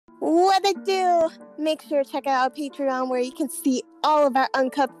What it do? Make sure to check out our Patreon where you can see all of our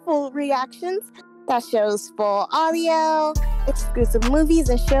uncut full reactions. That shows full audio, exclusive movies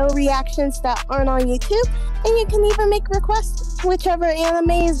and show reactions that aren't on YouTube, and you can even make requests whichever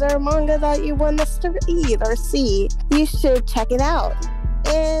animes or manga that you want us to read or see. You should check it out.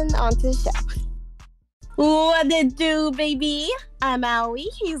 And on to the show. What it do, baby? I'm Aoi,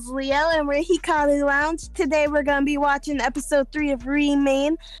 he's Leo, and we're Hikari Lounge. Today we're going to be watching episode 3 of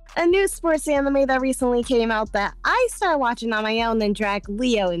Remain, a new sports anime that recently came out that I started watching on my own and dragged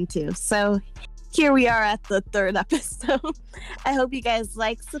Leo into. So here we are at the 3rd episode. I hope you guys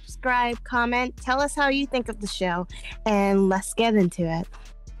like, subscribe, comment, tell us how you think of the show, and let's get into it.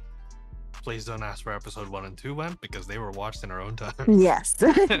 Please don't ask where episode 1 and 2 went because they were watched in our own time. Yes.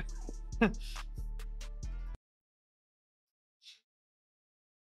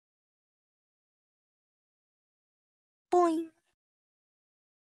 Boing.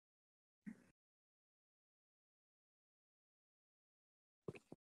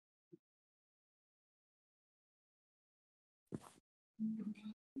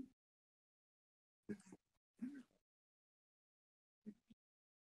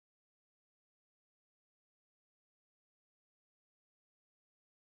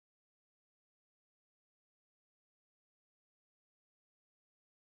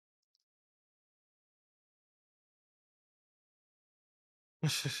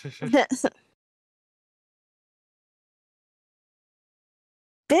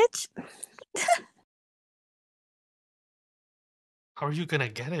 Bitch. How are you gonna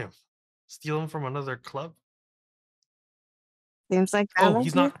get him? Steal him from another club? Seems like Oh,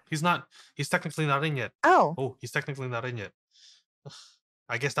 he's not. He's technically not in yet. Oh, he's technically not in yet.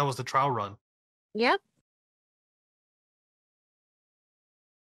 I guess that was the trial run. Yep.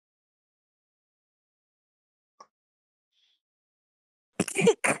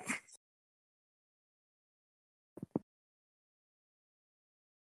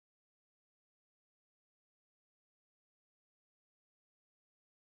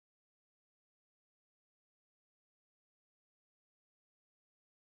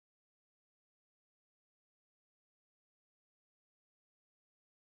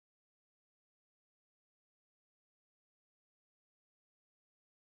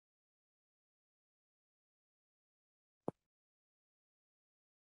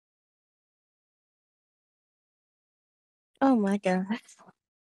 Oh my god.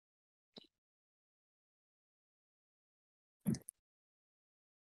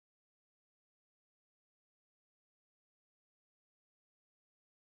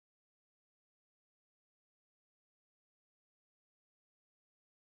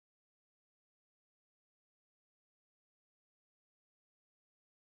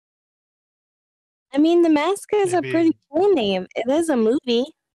 I mean, The Mask is a pretty cool name. It is a movie.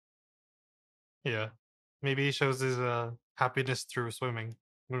 Yeah. Maybe he shows his happiness through swimming.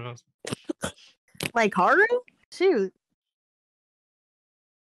 Who knows? Like Haru? Shoot.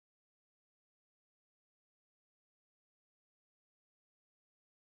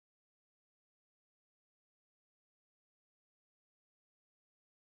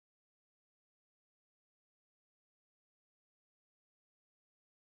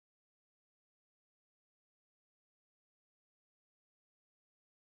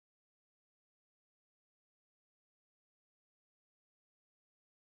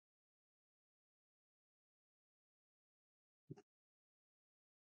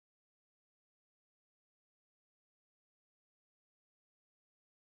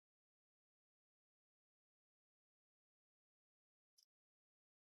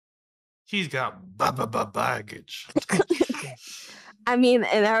 He's got baggage. I mean,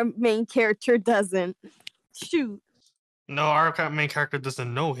 and our main character doesn't. Shoot. No, our main character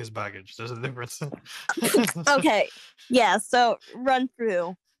doesn't know his baggage. There's a difference. Okay. Yeah, so run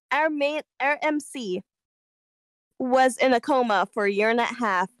through. Our MC was in a coma for a year and a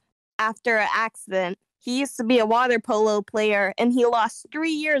half after an accident. He used to be a water polo player and he lost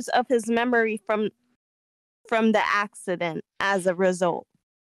 3 years of his memory from the accident as a result.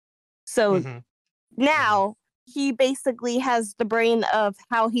 So now he basically has the brain of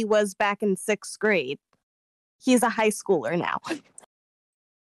how he was back in 6th grade. He's a high schooler now.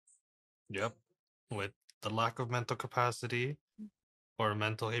 Yep. With the lack of mental capacity or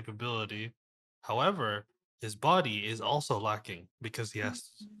mental capability. However, his body is also lacking because he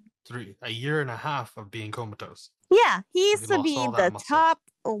has a year and a half of being comatose. Yeah, he used to be the top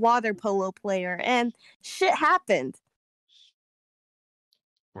water polo player, and shit happened.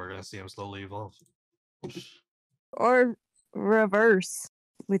 We're gonna see him slowly evolve. Or reverse,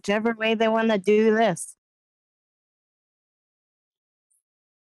 whichever way they want to do this.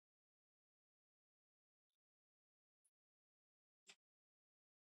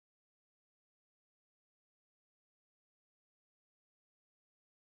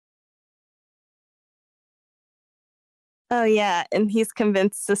 Oh yeah, and he's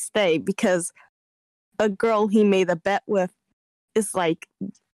convinced to stay because a girl he made a bet with is like,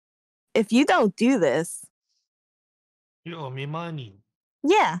 if you don't do this, You owe me money.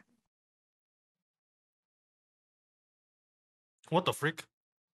 yeah. What the frick?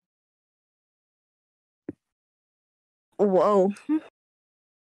 Whoa.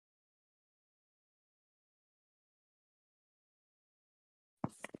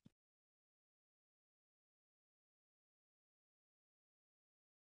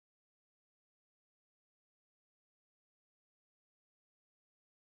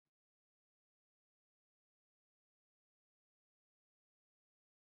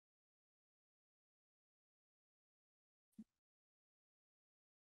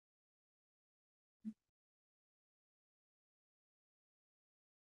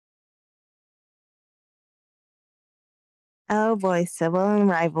 Oh boy, sibling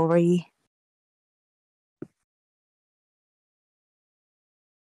rivalry.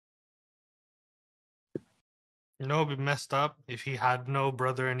 You know, it'd be messed up if he had no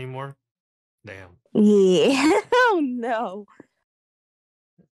brother anymore. Damn. Yeah. Oh no.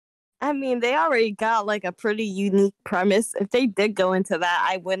 I mean, they already got like a pretty unique premise. If they did go into that,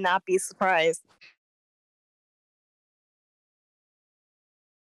 I would not be surprised.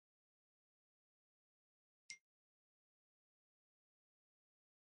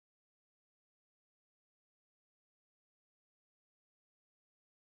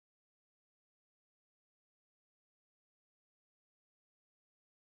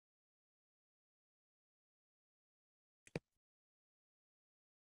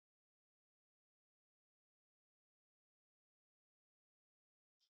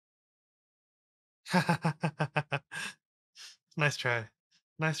 Nice try.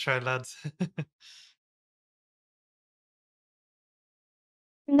 Nice try, lads.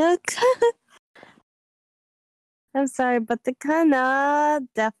 Look. I'm sorry, but the Kana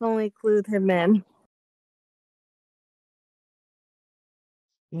definitely clued him in.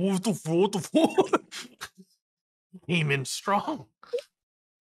 What the fuck? What the fuck? Came in strong.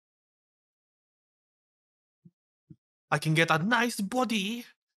 I can get a nice body.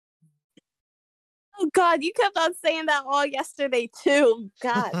 Oh God, you kept on saying that all yesterday too.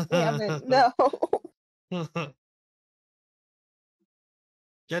 God damn it, no.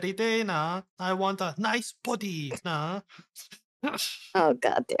 Jerry Dana, I want a nice body. Nah. Oh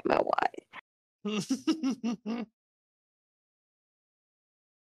God damn it, why?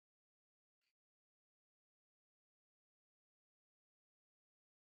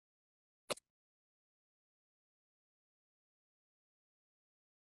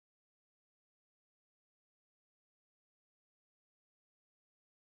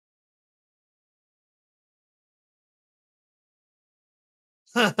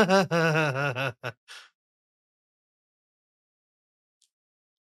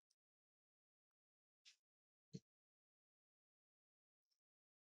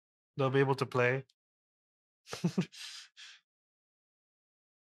 They'll be able to play.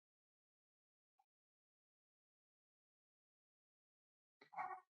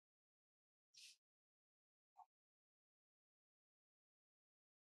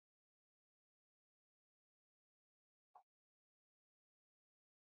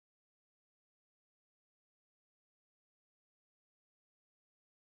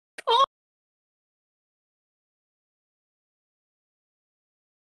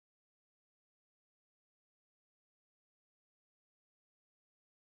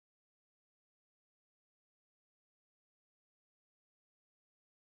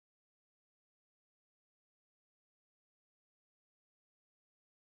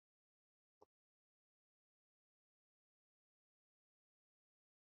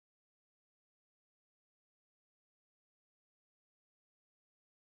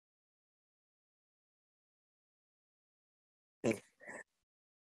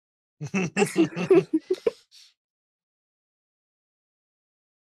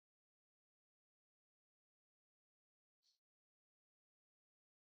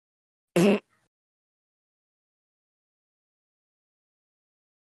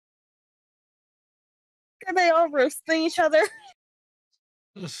 Are they all roasting each other?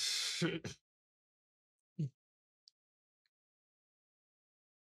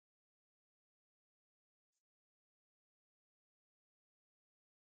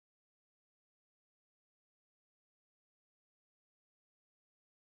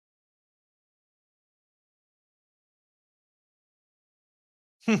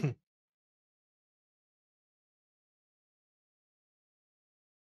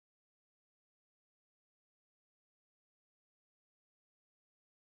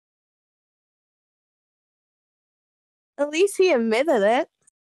 At least he admitted it.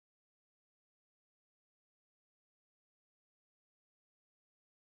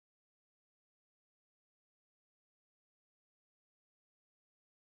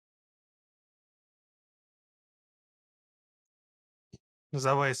 Is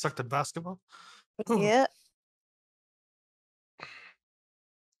that why he sucked at basketball? Yeah.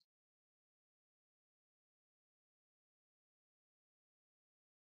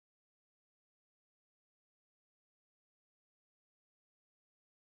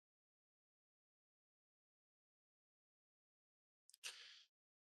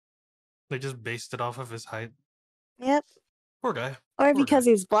 They just based it off of his height. Yep. Poor guy. Or Poor because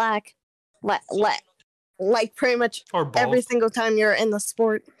guy. he's black. Like pretty much Or both. every single time you're in the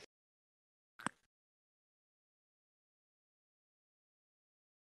sport.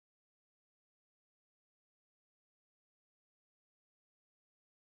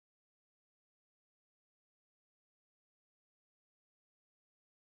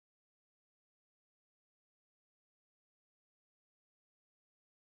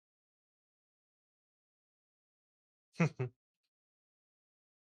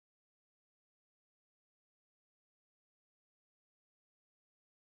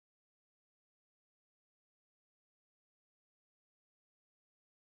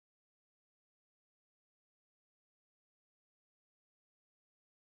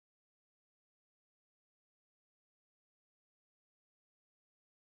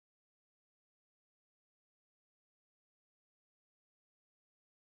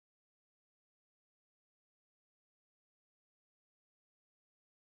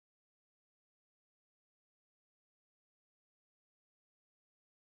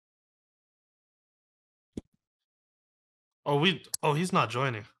 He's not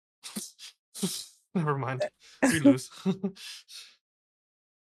joining. Never mind. We lose.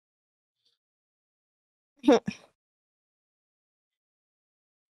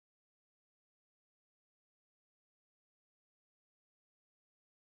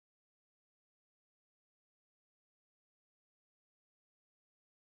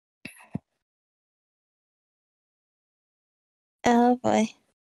 Oh boy.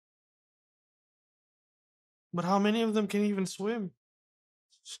 But how many of them can even swim?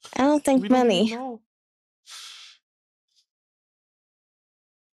 I don't think We don't even many. know.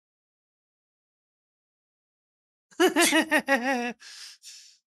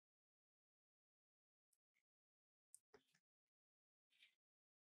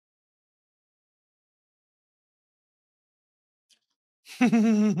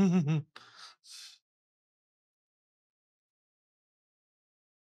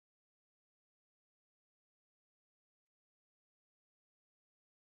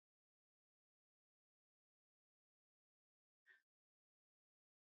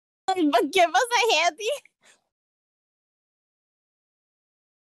 But give us a handy.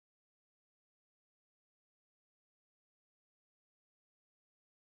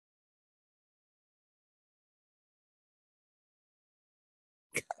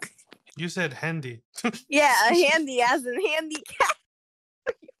 You said handy. Yeah, a handy as in handicap.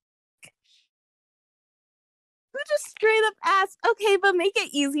 Who just straight up asked, okay, but make it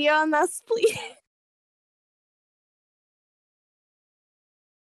easier on us, please.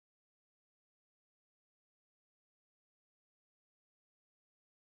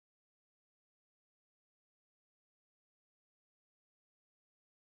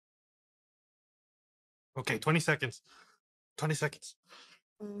 Okay, 20 seconds. 20 seconds.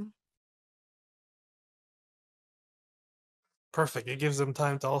 Perfect. It gives them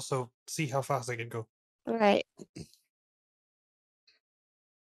time to also see how fast they can go. Right.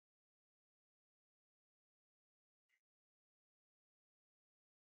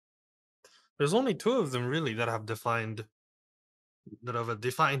 There's only 2 of them really that have a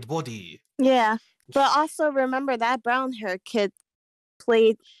defined body. Yeah. But also remember that brown hair kid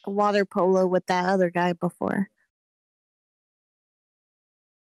played water polo with that other guy before.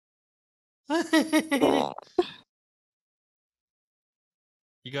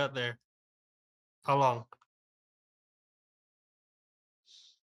 You got there. How long?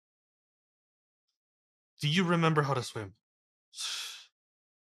 Do you remember how to swim?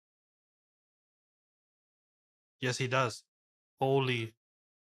 Yes, he does. Holy.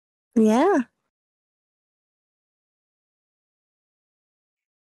 Yeah.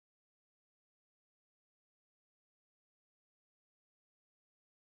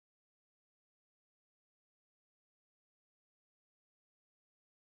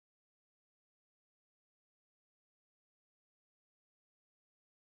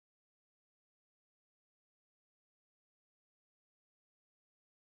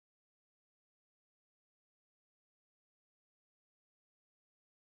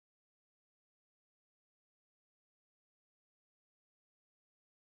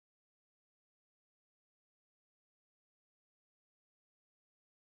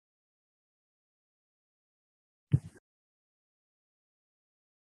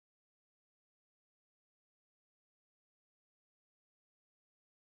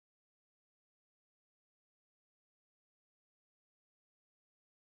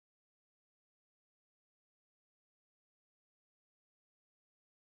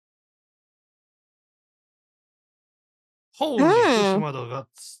 Holy, Kushimoto got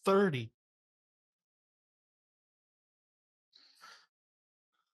 30.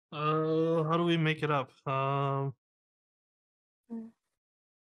 How do we make it up?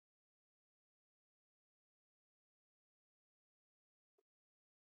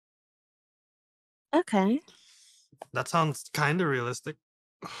 Okay. That sounds kind of realistic.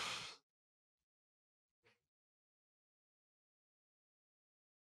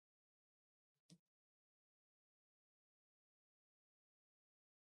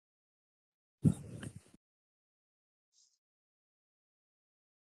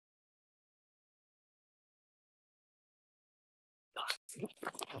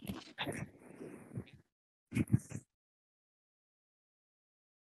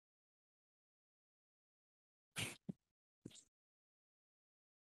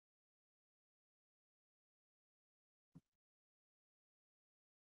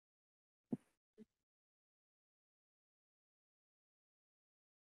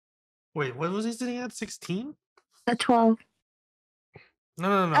 Wait, what was he sitting at? 16? A 12.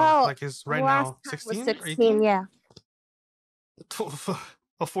 No. Oh, Like his right last now, time was 16 or 16, 18? yeah.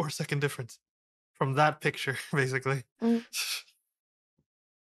 A 4-second difference from that picture, basically. Mm.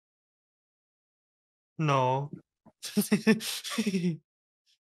 No.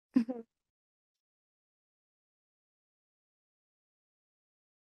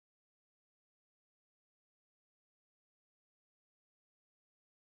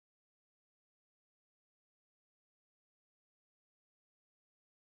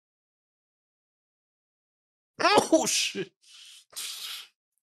 Oh shit.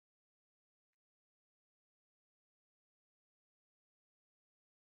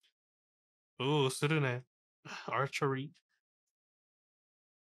 Ooh, Surune. Archery.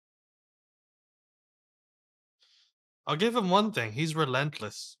 I'll give him one thing. He's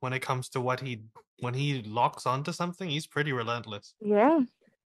relentless when it comes to when he locks onto something, he's pretty relentless. Yeah.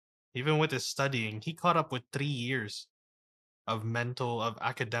 Even with his studying, he caught up with 3 years of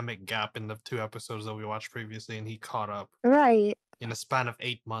academic gap in the 2 episodes that we watched previously, and he caught up Right. in a span of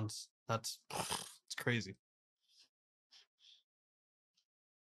 8 months. That's it's crazy.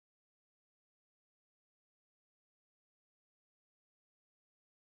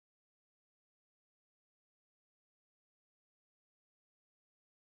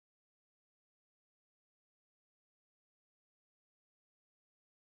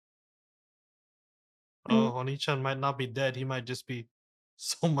 Oh, Oni-chan might not be dead. He might just be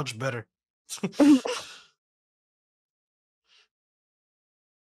so much better.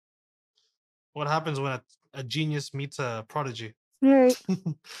 What happens when a genius meets a prodigy? Right.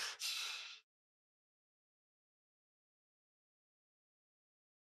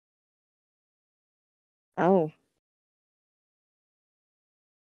 Oh.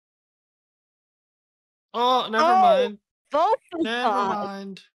 Oh, never Oh, mind. both of Never us.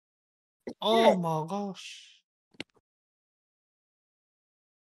 mind. Oh my gosh.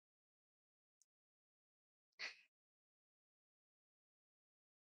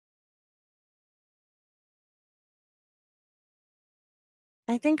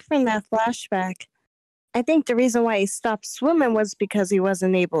 I think from that flashback, I think the reason why he stopped swimming was because he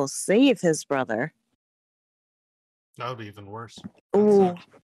wasn't able to save his brother. That would be even worse. Ooh.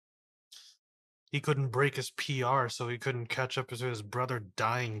 He couldn't break his PR, so he couldn't catch up to his brother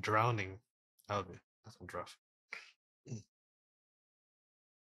dying, drowning. That sounds rough.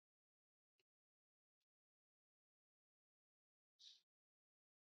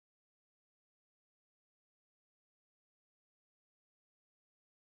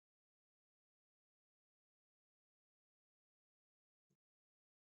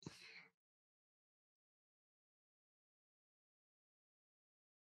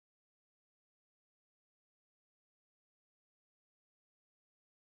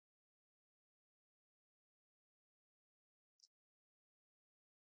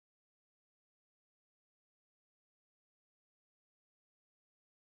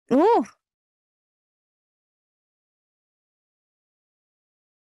 Ooh.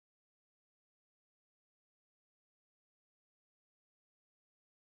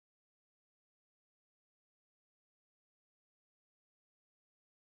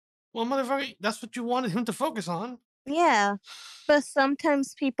 Well, motherfucker, that's what you wanted him to focus on. Yeah. But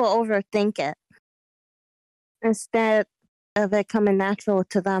sometimes people overthink it instead of it coming natural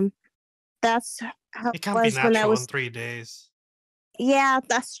to them. That's how It it can't be was when I natural in was. 3 days. Yeah,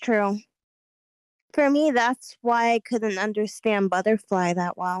 that's true. For me, that's why I couldn't understand Butterfly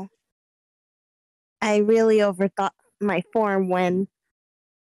that well. I really overthought my form when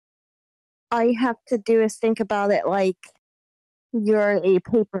all you have to do is think about it like you're a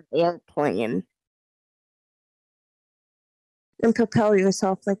paper airplane. and propel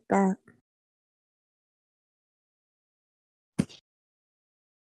yourself like that.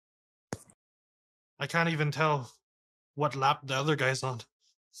 I can't even tell what lap the other guy's on,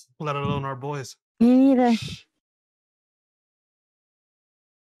 let alone our boys. Me neither.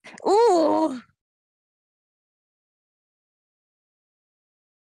 Ooh!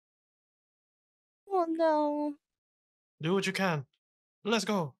 Oh no. Do what you can. Let's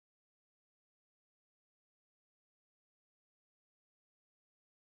go.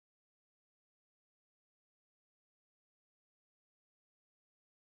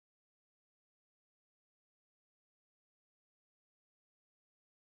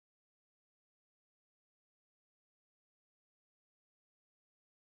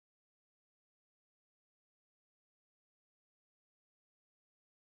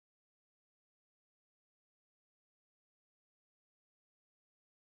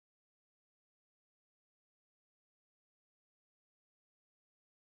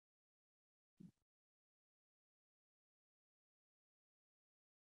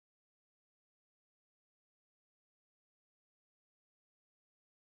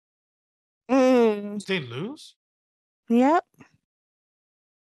 Did they lose? Yep.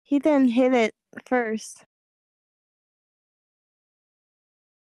 He didn't hit it first.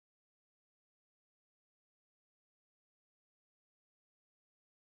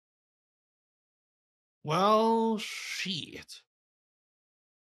 Well, shit.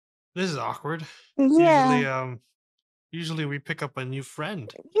 This is awkward. Yeah. Usually we pick up a new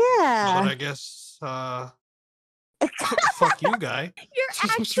friend. Yeah. But I guess fuck you, guy.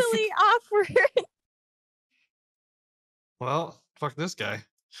 You're actually awkward. Well, fuck this guy.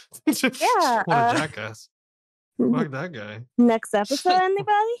 Yeah. What a jackass. Fuck that guy. Next episode,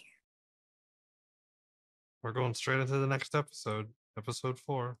 anybody? We're going straight into the next episode. Episode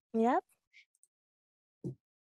 4. Yep.